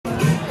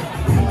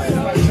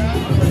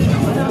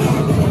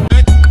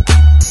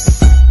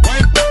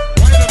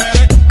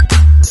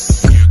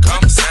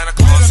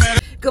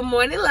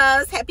morning,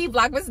 loves. Happy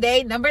Vlogmas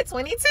day number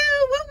 22.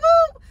 Woo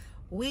woo.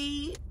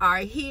 We are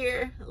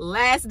here.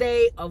 Last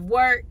day of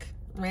work.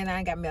 Ran out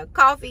and got me a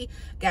coffee.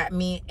 Got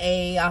me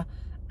a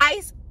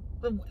ice.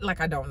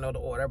 Like I don't know the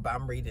order, but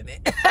I'm reading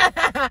it.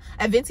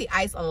 A venti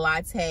ice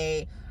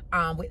latte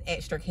with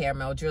extra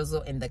caramel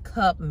drizzle in the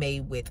cup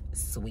made with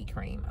sweet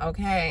cream.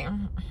 Okay.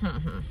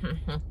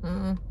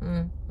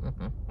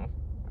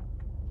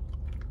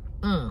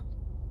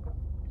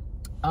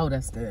 Oh,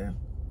 that's good.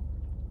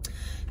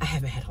 I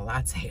haven't had a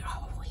latte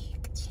all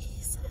week.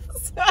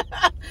 Jesus.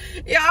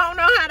 Y'all don't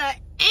know how to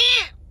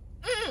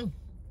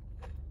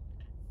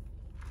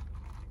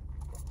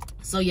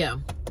So yeah,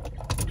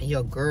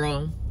 your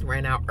girl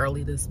ran out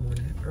early this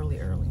morning, early,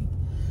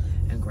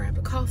 and grabbed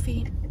a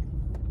coffee.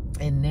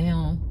 And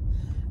now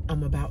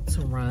I'm about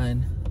to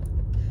run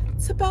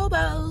to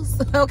Bobo's,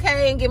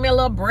 okay, and give me a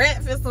little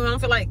breakfast. I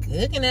don't feel like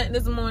cooking it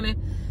this morning.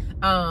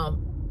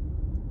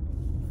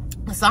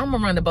 So I'm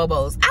gonna run to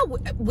Bobo's. I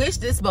wish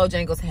this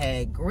Bojangles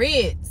had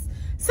grits.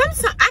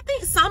 I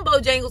think some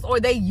Bojangles, or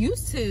they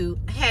used to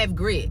have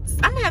grits.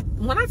 I'm gonna have,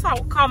 when I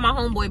call my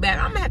homeboy back,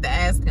 I'm gonna have to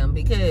ask him,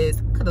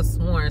 because I could have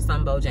sworn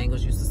some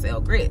Bojangles used to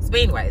sell grits. But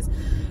anyways,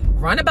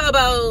 run to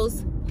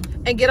Bobo's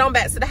and get on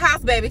back to the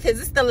house, baby,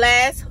 because it's the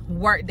last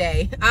work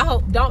day. I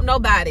hope don't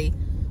nobody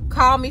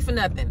call me for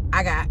nothing.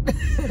 I got 2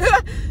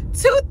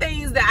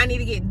 things that I need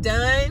to get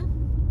done.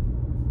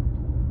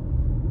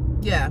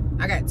 Yeah,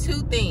 I got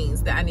 2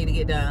 things that I need to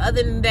get done.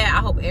 Other than that,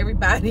 I hope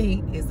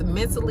everybody is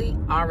mentally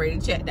already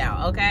checked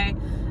out, okay?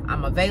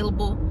 I'm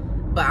available,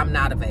 but I'm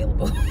not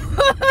available.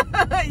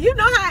 You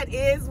know how it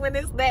is when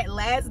it's that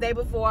last day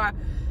before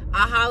a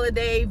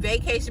holiday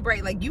vacation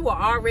break. Like, you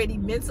are already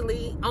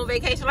mentally on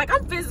vacation. Like,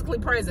 I'm physically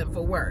present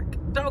for work.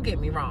 Don't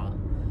get me wrong.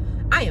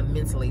 I am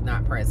mentally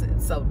not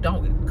present, so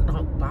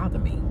don't bother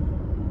me.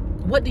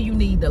 What do you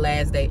need the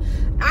last day?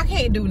 I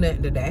can't do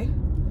nothing today.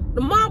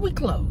 Tomorrow we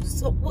close.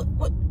 So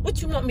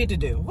what you want me to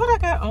do? What I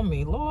got on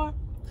me, Lord?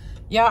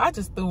 Y'all, I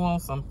just threw on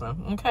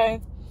something, okay?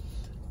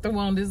 Threw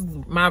on this,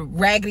 my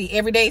raggedy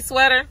everyday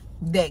sweater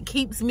that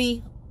keeps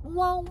me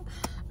warm.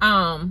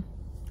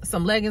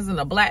 Some leggings and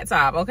a black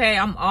top, okay?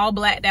 I'm all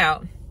blacked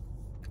out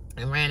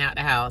and ran out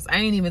the house. I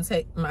ain't even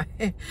I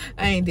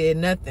ain't did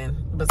nothing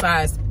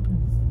besides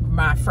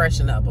my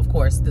freshen up, of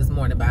course, this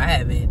morning, but I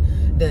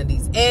haven't done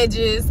these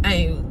edges.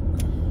 I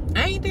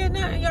ain't did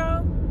nothing,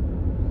 y'all.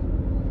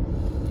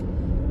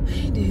 I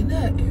ain't did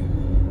nothing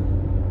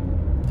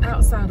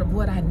outside of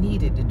what I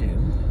needed to do.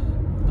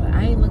 But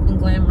I ain't looking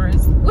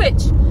glamorous,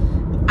 which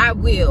I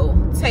will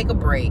take a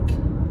break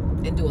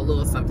and do a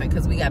little something,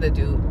 because we got to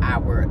do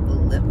our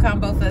lip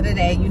combo for the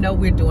day. You know,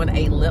 we're doing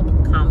a lip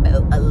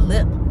combo.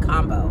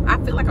 I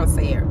feel like I'm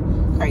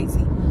saying crazy.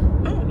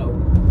 I don't know.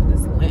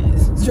 This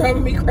lens is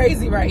driving me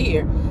crazy right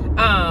here.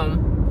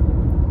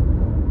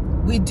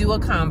 We do a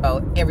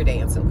combo every day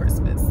until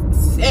Christmas.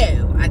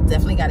 So I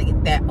definitely got to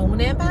get that on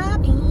and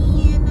popping.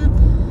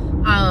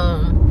 I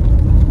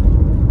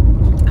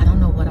don't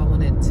know what I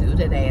want to do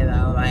today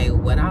though. Like,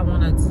 what I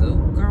want to do,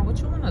 girl, what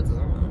you want to do?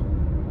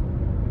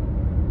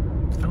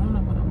 I don't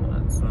know what I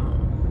want to do.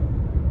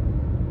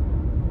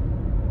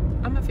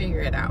 I'm gonna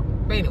figure it out.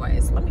 But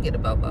anyways, let me get to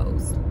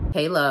Bobo's.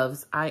 Hey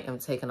loves, I am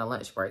taking a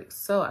lunch break,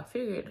 so I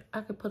figured I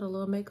could put a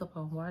little makeup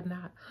on. Why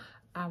not?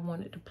 I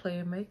wanted to play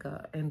in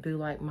makeup and do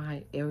like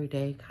my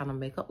everyday kind of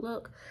makeup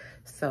look.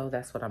 So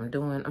that's what I'm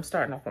doing. I'm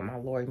starting off with my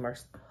Laura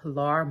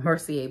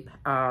Mercier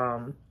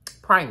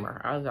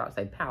primer. I was about to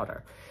say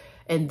powder.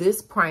 And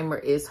this primer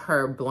is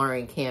her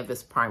Blurring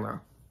Canvas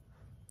primer.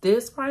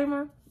 This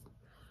primer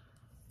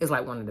is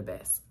like one of the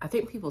best. I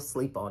think people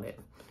sleep on it.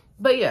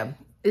 But yeah,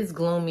 it's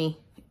gloomy.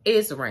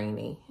 It's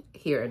rainy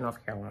here in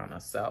North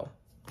Carolina. So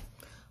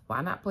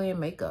why not play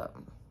in makeup?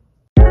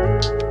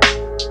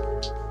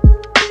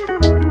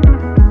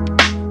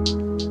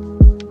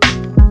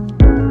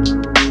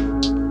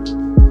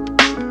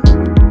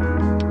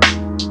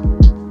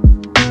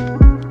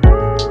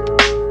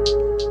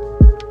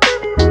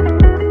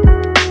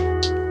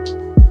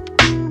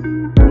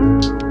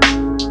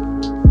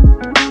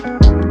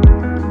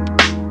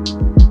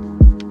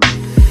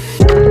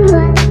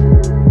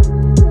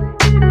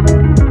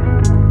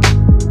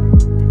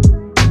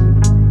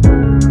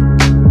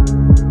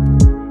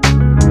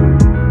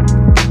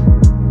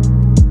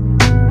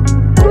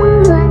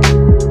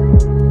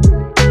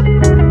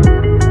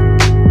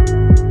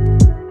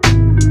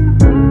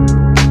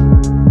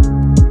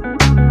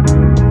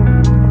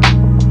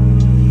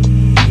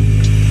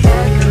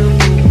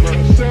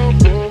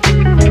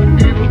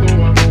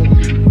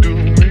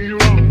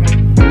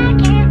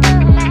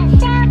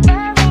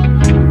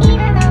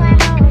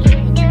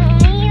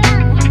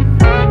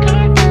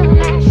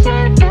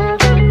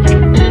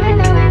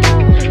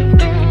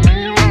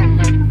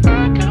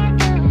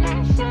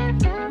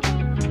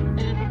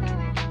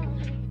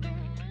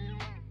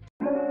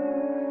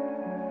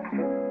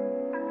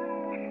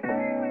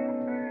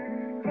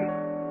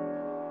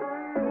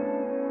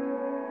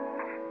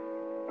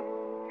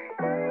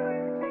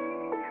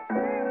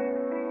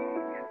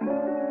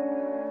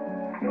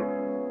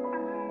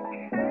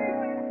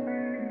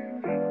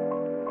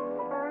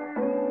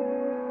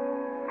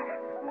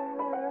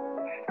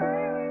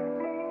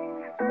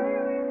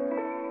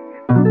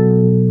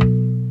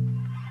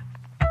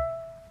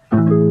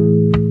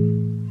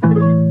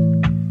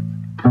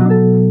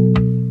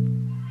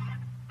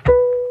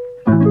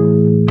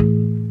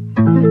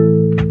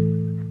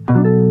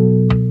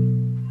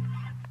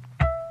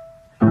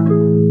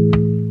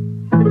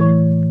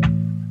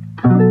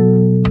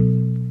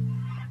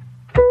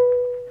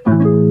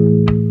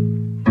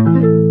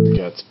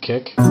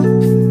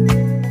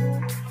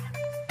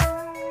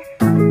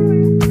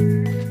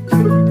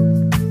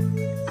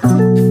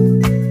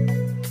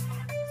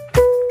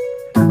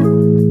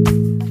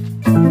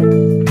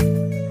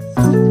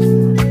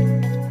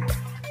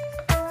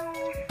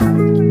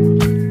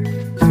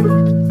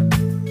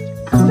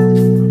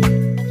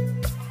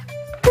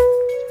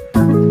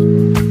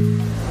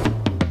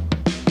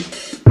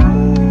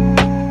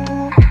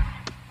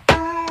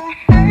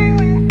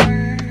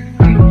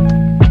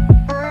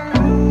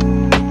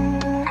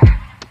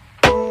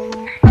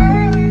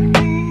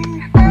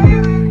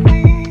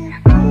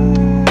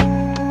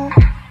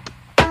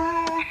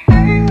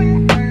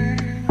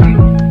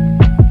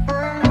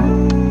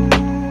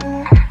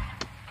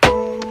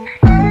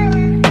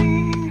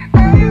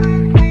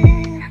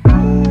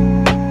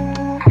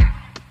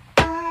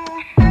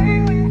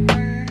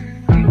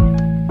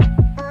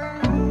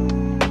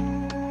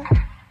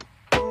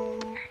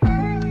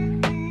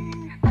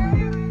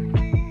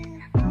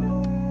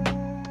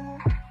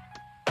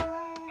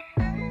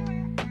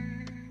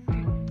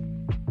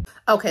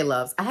 Okay,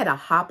 loves, I had to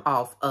hop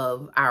off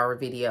of our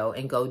video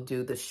and go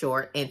do the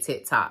short and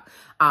TikTok,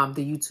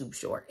 the YouTube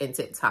short and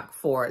TikTok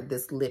for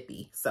this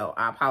lippy. So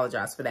I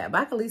apologize for that,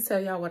 but I can at least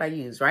tell y'all what I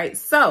use, right?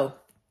 So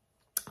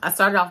I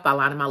started off by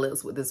lining my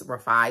lips with this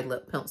refined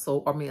lip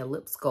pencil, or a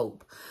lip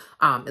scope,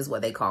 is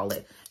what they call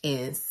it,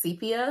 in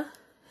sepia.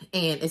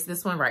 And it's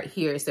this one right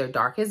here. It's their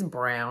darkest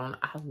brown.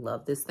 I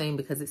love this thing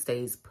because it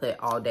stays put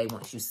all day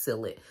once you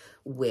seal it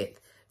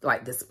with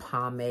like this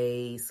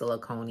pomade,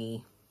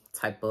 silicone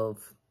type of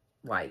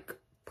like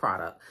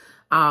product.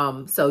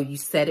 So you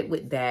set it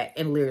with that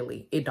and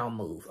literally it don't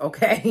move,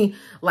 okay?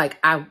 Like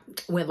I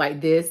went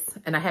like this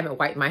and I haven't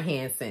wiped my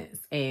hands since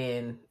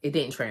and it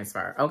didn't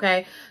transfer,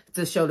 okay?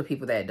 To show the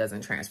people that it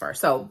doesn't transfer.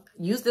 So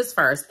use this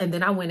first, and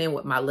then I went in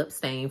with my lip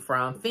stain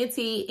from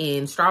Fenty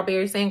in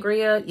Strawberry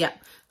Sangria.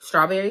 Yep,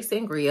 Strawberry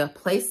Sangria.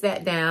 Place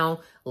that down,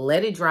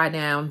 let it dry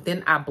down.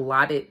 Then I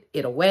blotted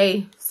it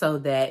away so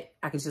that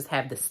I could just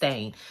have the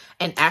stain.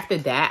 And after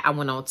that, I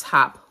went on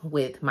top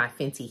with my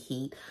Fenty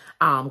Heat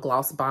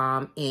Gloss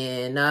Bomb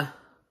in,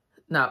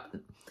 no,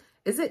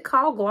 is it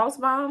called Gloss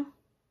Bomb?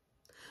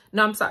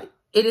 No, I'm sorry.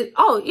 It is,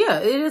 oh yeah,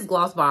 it is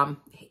Gloss Bomb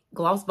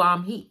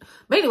Heat.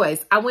 But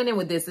anyways, I went in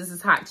with this. This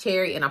is Hot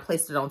Cherry and I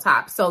placed it on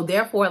top. So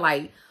therefore,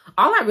 like,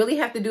 all I really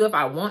have to do if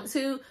I want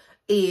to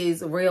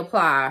is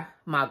reapply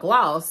my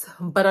gloss,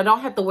 but I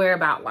don't have to worry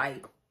about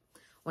like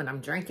when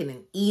I'm drinking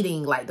and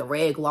eating, like the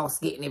red gloss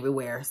getting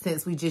everywhere,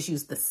 since we just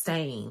used the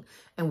stain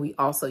and we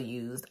also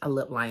used a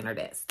lip liner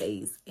that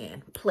stays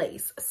in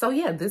place. So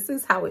yeah, this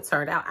is how it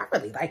turned out. I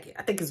really like it.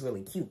 I think it's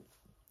really cute.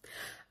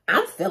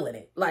 I'm feeling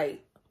it.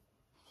 Like,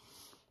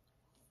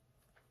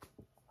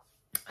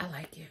 I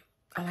like it.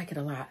 I like it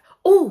a lot.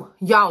 Oh,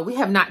 y'all, we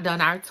have not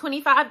done our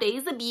 25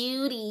 days of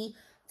beauty.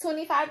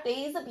 25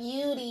 days of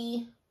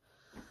beauty.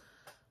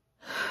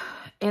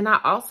 And I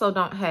also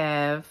don't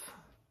have,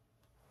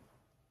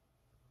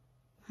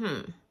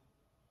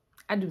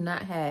 I do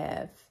not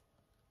have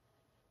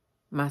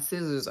my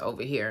scissors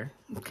over here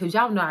because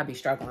y'all know I be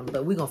struggling,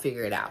 but we're going to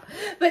figure it out.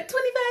 But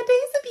 25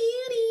 days of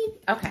beauty.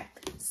 Okay.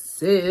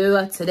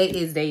 So today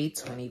is day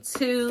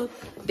 22.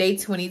 Day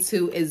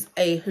 22 is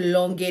a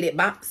elongated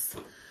box.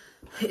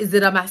 Is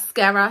it a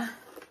mascara?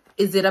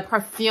 Is it a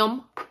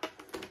perfume?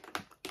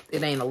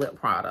 It ain't a lip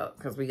product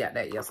because we got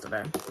that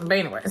yesterday. But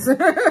anyways,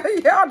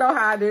 y'all know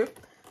how I do.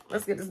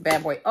 Let's get this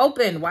bad boy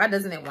open. Why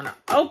doesn't it want to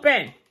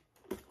open?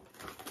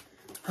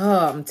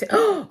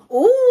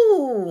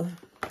 Ooh.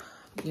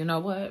 You know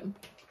what?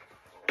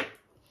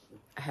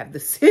 I have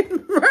this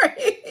sitting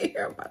right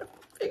here. I'm about to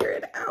figure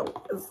it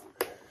out.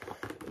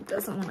 It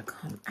doesn't want to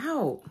come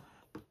out.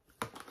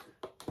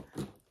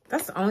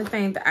 That's the only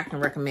thing that I can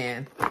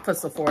recommend for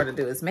Sephora to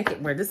do, is make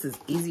it where this is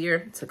easier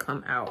to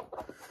come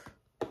out.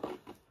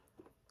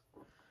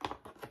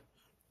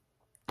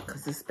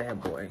 Because this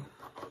bad boy.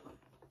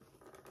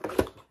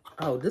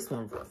 Oh, this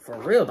one for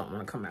real don't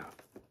want to come out.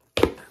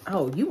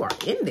 Oh, you are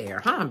in there,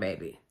 huh,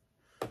 baby?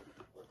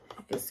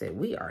 It said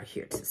we are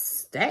here to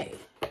stay.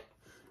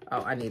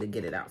 Oh, I need to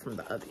get it out from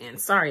the other end.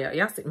 Sorry,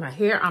 y'all see my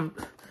hair. I'm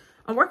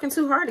working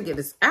too hard to get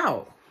this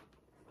out.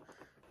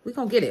 We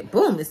gonna get it.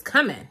 Boom, it's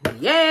coming.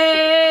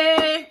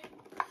 Yay!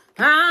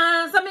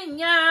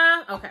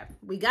 Okay,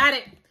 we got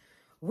it.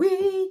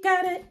 We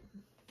got it.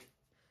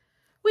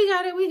 We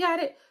got it. We got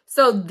it.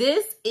 So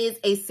this is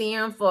a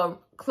serum for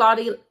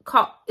Claudia.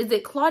 Is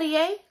it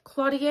Claudia?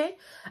 Claudia?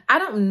 I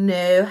don't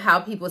know how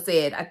people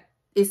say it.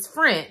 It's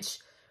French,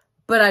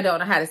 but I don't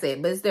know how to say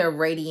it. But it's their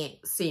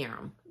Radiant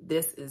Serum.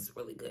 This is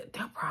really good.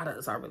 Their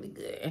products are really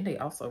good. And they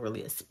also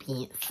really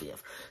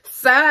expensive.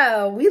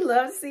 So we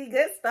love to see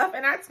good stuff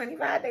in our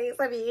 25 days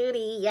of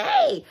beauty.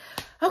 Yay.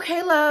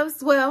 Okay,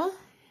 loves. Well,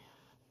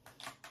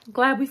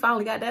 glad we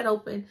finally got that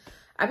open.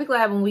 I'll be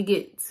glad when we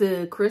get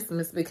to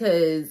Christmas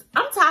because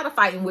I'm tired of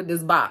fighting with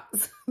this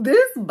box.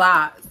 This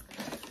box.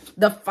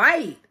 The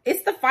fight.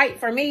 It's the fight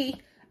for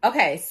me.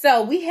 Okay,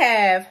 so we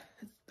have,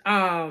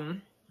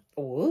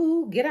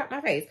 ooh, get out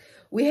my face.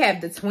 We have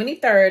the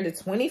 23rd, the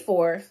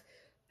 24th,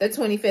 the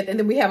 25th, and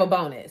then we have a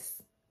bonus.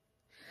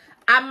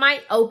 I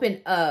might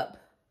open up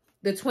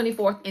the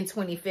 24th and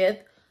 25th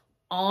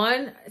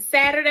on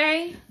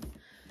Saturday,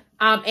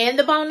 and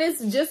the bonus,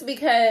 just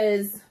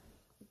because,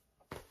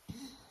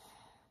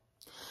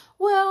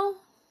 well,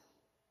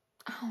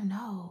 I don't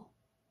know.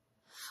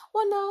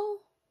 Well, no.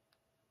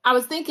 I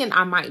was thinking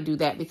I might do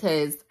that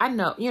because I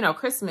know, you know,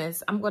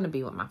 Christmas, I'm going to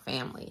be with my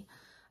family.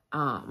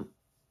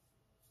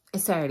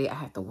 It's Saturday, I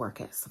have to work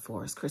at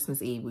Sephora's.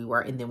 Christmas Eve, we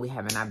work, and then we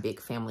having our big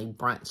family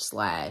brunch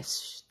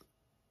slash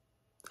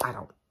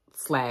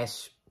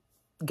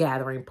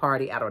gathering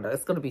party. I don't know.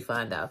 It's going to be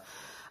fun, though.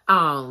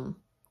 And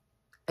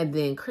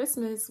then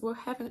Christmas, we're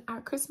having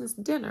our Christmas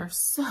dinner.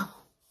 So,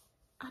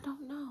 I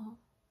don't know.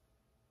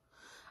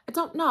 I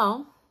don't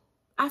know.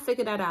 I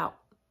figured that out.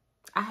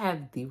 I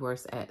have the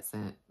worst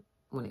accent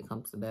when it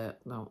comes to that.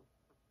 Don't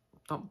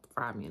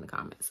fry me in the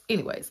comments.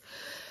 Anyways,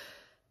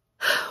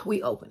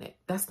 we open it.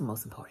 That's the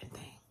most important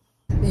thing.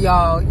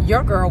 Y'all,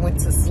 your girl went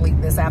to sleep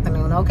this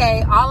afternoon,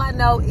 okay? All I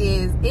know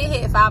is it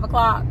hit 5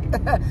 o'clock.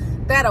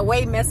 That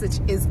away message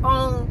is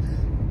on.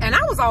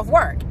 and I was off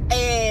work,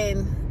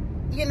 and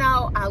you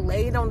know, I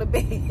laid on the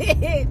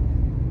bed.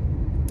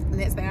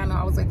 Next thing I know,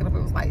 I was waking up, it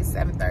was like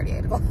 7:30,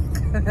 8 o'clock.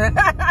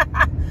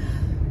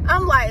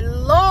 I'm like,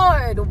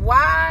 Lord,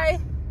 why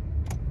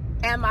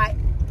am I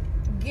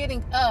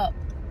getting up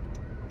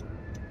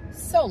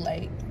so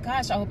late?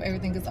 Gosh, I hope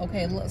everything is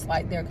okay. It looks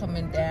like they're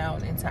coming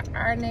down into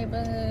our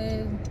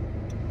neighborhood.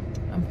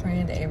 I'm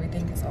praying that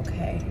everything is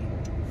okay,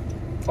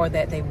 or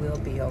that they will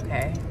be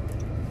okay.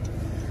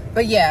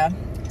 But yeah,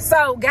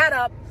 so got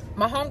up.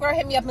 My homegirl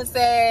hit me up and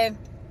said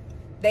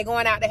they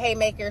going out to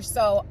Haymaker,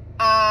 so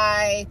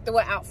I threw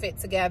an outfit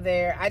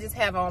together. I just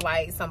have on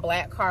like some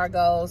black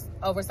cargos,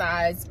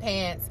 oversized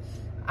pants.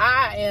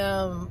 I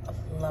am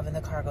loving the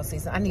cargo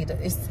season.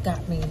 It's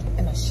got me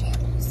in a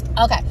shambles.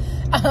 Okay.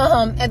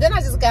 And then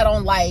I just got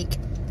on like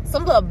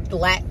some little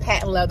black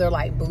patent leather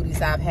like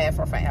booties I've had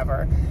for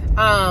forever.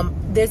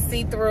 This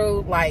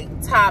see-through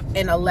like top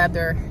and a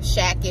leather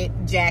jacket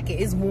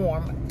is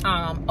warm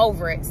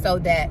over it, so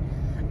that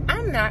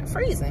I'm not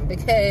freezing,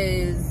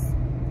 because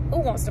who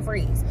wants to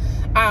freeze?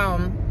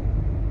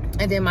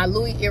 And then my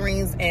Louis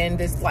earrings and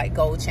this like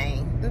gold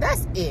chain. And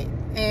that's it.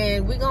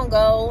 And we're gonna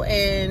go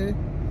and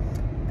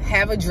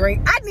have a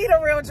drink. I need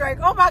a real drink.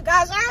 Oh my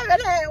gosh, I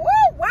haven't had,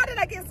 woo, why did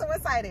I get so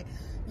excited?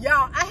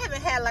 Y'all, I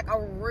haven't had like a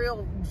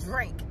real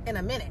drink in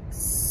a minute.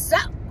 So,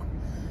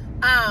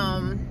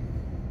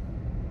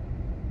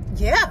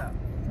 yeah,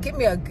 get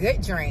me a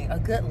good drink, a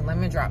good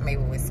lemon drop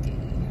maybe whiskey.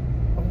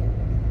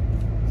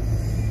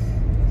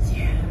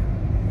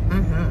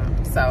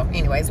 So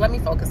anyways, let me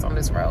focus on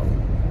this road.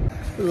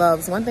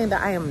 Loves, one thing that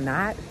I am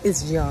not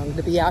is young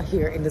to be out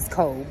here in this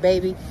cold,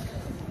 baby.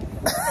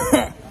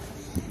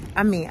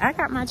 I mean, I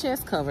got my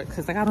chest covered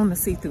because I got on the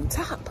see-through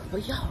top,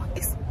 but y'all,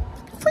 it's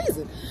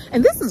freezing.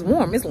 And this is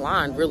warm. It's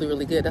lined really,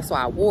 really good. That's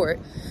why I wore it,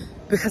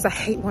 because I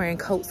hate wearing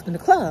coats in the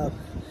club.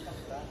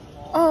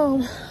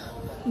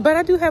 But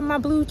I do have my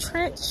blue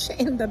trench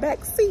in the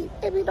back seat.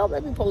 Baby, don't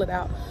let me pull it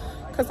out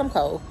because I'm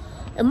cold.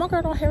 And my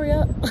girl don't hurry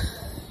up.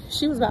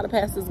 She was about to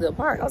pass this good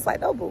part. I was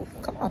like, no, boo,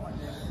 come on.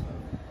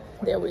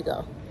 There we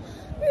go.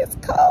 It's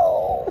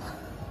cold.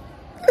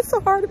 It's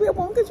so hard to be a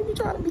woman because you be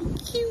trying to be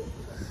cute,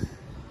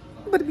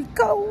 but it be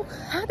cold.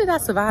 How did I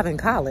survive in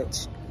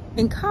college?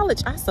 In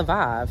college, I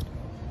survived.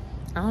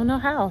 I don't know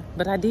how,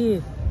 but I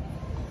did.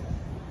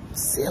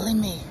 Silly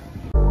me.